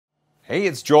Hey,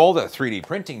 it's Joel, the 3D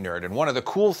printing nerd, and one of the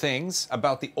cool things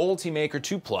about the Ultimaker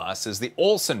 2 Plus is the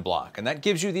Olsen block, and that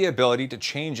gives you the ability to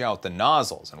change out the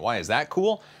nozzles. And why is that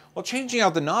cool? Well, changing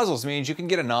out the nozzles means you can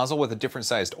get a nozzle with a different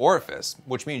sized orifice,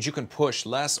 which means you can push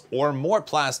less or more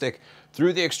plastic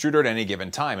through the extruder at any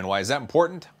given time. And why is that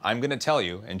important? I'm going to tell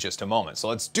you in just a moment. So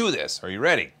let's do this. Are you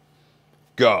ready?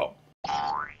 Go.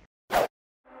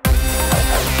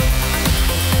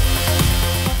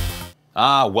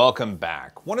 Welcome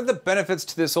back. One of the benefits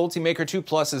to this Ultimaker 2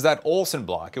 Plus is that Olsen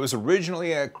block. It was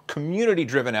originally a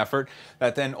community-driven effort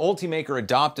that then Ultimaker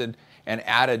adopted and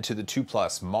added to the 2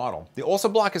 Plus model. The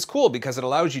Olsen block is cool because it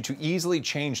allows you to easily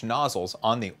change nozzles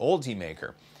on the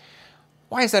Ultimaker.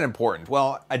 Why is that important?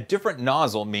 Well, a different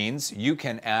nozzle means you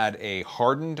can add a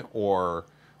hardened or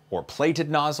plated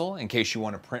nozzle in case you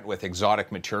want to print with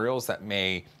exotic materials that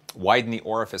may widen the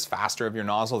orifice faster of your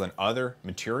nozzle than other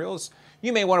materials.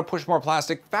 You may want to push more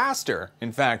plastic faster.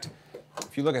 In fact,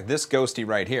 if you look at this ghosty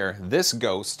right here, this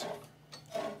ghost,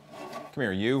 come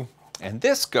here you, and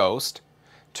this ghost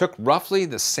took roughly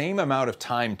the same amount of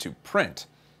time to print.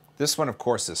 This one, of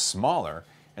course, is smaller,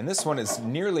 and this one is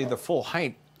nearly the full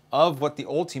height of what the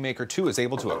Ultimaker 2 is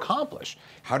able to accomplish.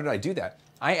 How did I do that?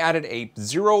 I added a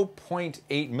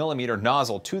 0.8 millimeter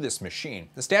nozzle to this machine.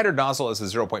 The standard nozzle is a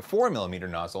 0.4 millimeter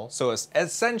nozzle, so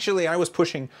essentially I was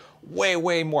pushing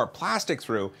way more plastic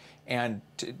through, and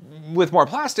with more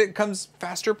plastic comes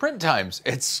faster print times.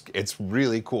 It's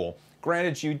really cool.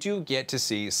 Granted, you do get to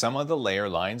see some of the layer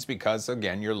lines because,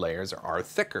 again, your layers are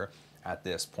thicker at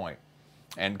this point.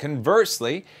 And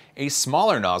conversely, a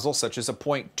smaller nozzle, such as a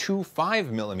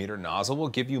 0.25 millimeter nozzle, will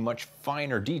give you much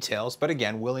finer details, but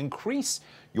again, will increase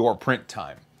your print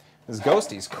time. This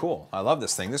ghosty's cool. I love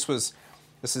this thing. This is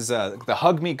the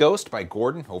Hug Me Ghost by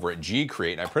Gordon over at G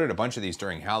Create. I printed a bunch of these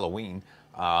during Halloween.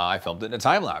 I filmed it in a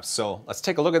time lapse. So let's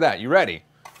take a look at that. You ready?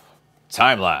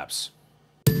 Time lapse.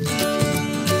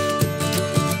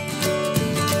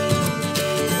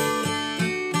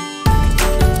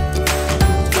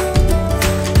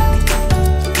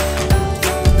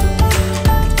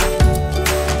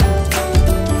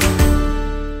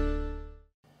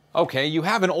 Okay, you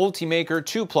have an Ultimaker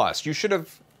 2 Plus. You should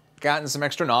have gotten some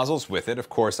extra nozzles with it. Of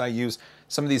course, I use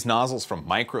some of these nozzles from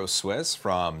Micro Swiss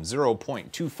from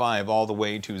 0.25 all the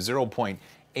way to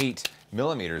 0.8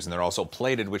 millimeters, and they're also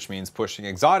plated, which means pushing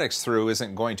exotics through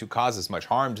isn't going to cause as much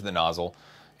harm to the nozzle,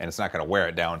 and it's not going to wear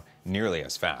it down nearly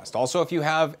as fast. Also, if you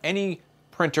have any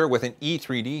printer with an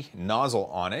E3D nozzle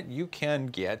on it, you can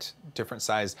get different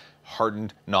size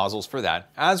hardened nozzles for that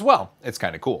as well. It's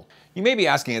kind of cool. You may be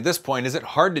asking at this point, is it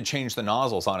hard to change the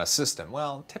nozzles on a system?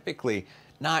 Well, typically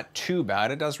not too bad.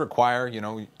 It does require,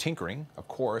 tinkering, of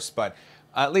course, but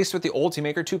at least with the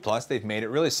Ultimaker 2 Plus, they've made it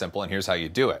really simple, and here's how you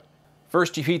do it.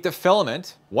 First, you heat the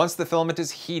filament. Once the filament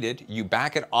is heated, you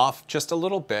back it off just a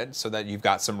little bit so that you've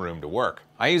got some room to work.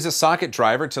 I use a socket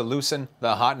driver to loosen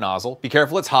the hot nozzle. Be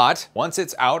careful, it's hot. Once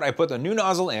it's out, I put the new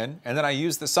nozzle in, and then I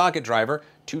use the socket driver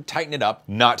to tighten it up,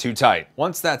 not too tight.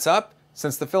 Once that's up,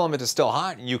 since the filament is still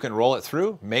hot, you can roll it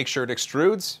through, make sure it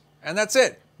extrudes, and that's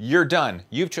it. You're done.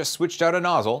 You've just switched out a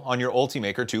nozzle on your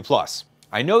Ultimaker 2 Plus.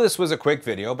 I know this was a quick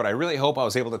video, but I really hope I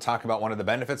was able to talk about one of the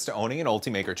benefits to owning an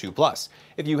Ultimaker 2 Plus.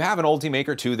 If you have an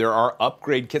Ultimaker 2, there are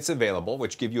upgrade kits available,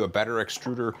 which give you a better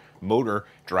extruder motor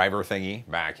driver thingy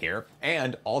back here,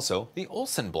 and also the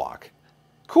Olsen block.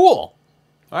 Cool.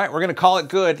 All right, we're gonna call it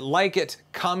good. Like it,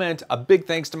 comment, a big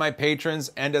thanks to my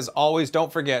patrons, and as always,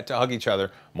 don't forget to hug each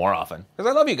other more often, because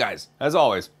I love you guys, as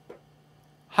always.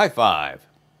 High five.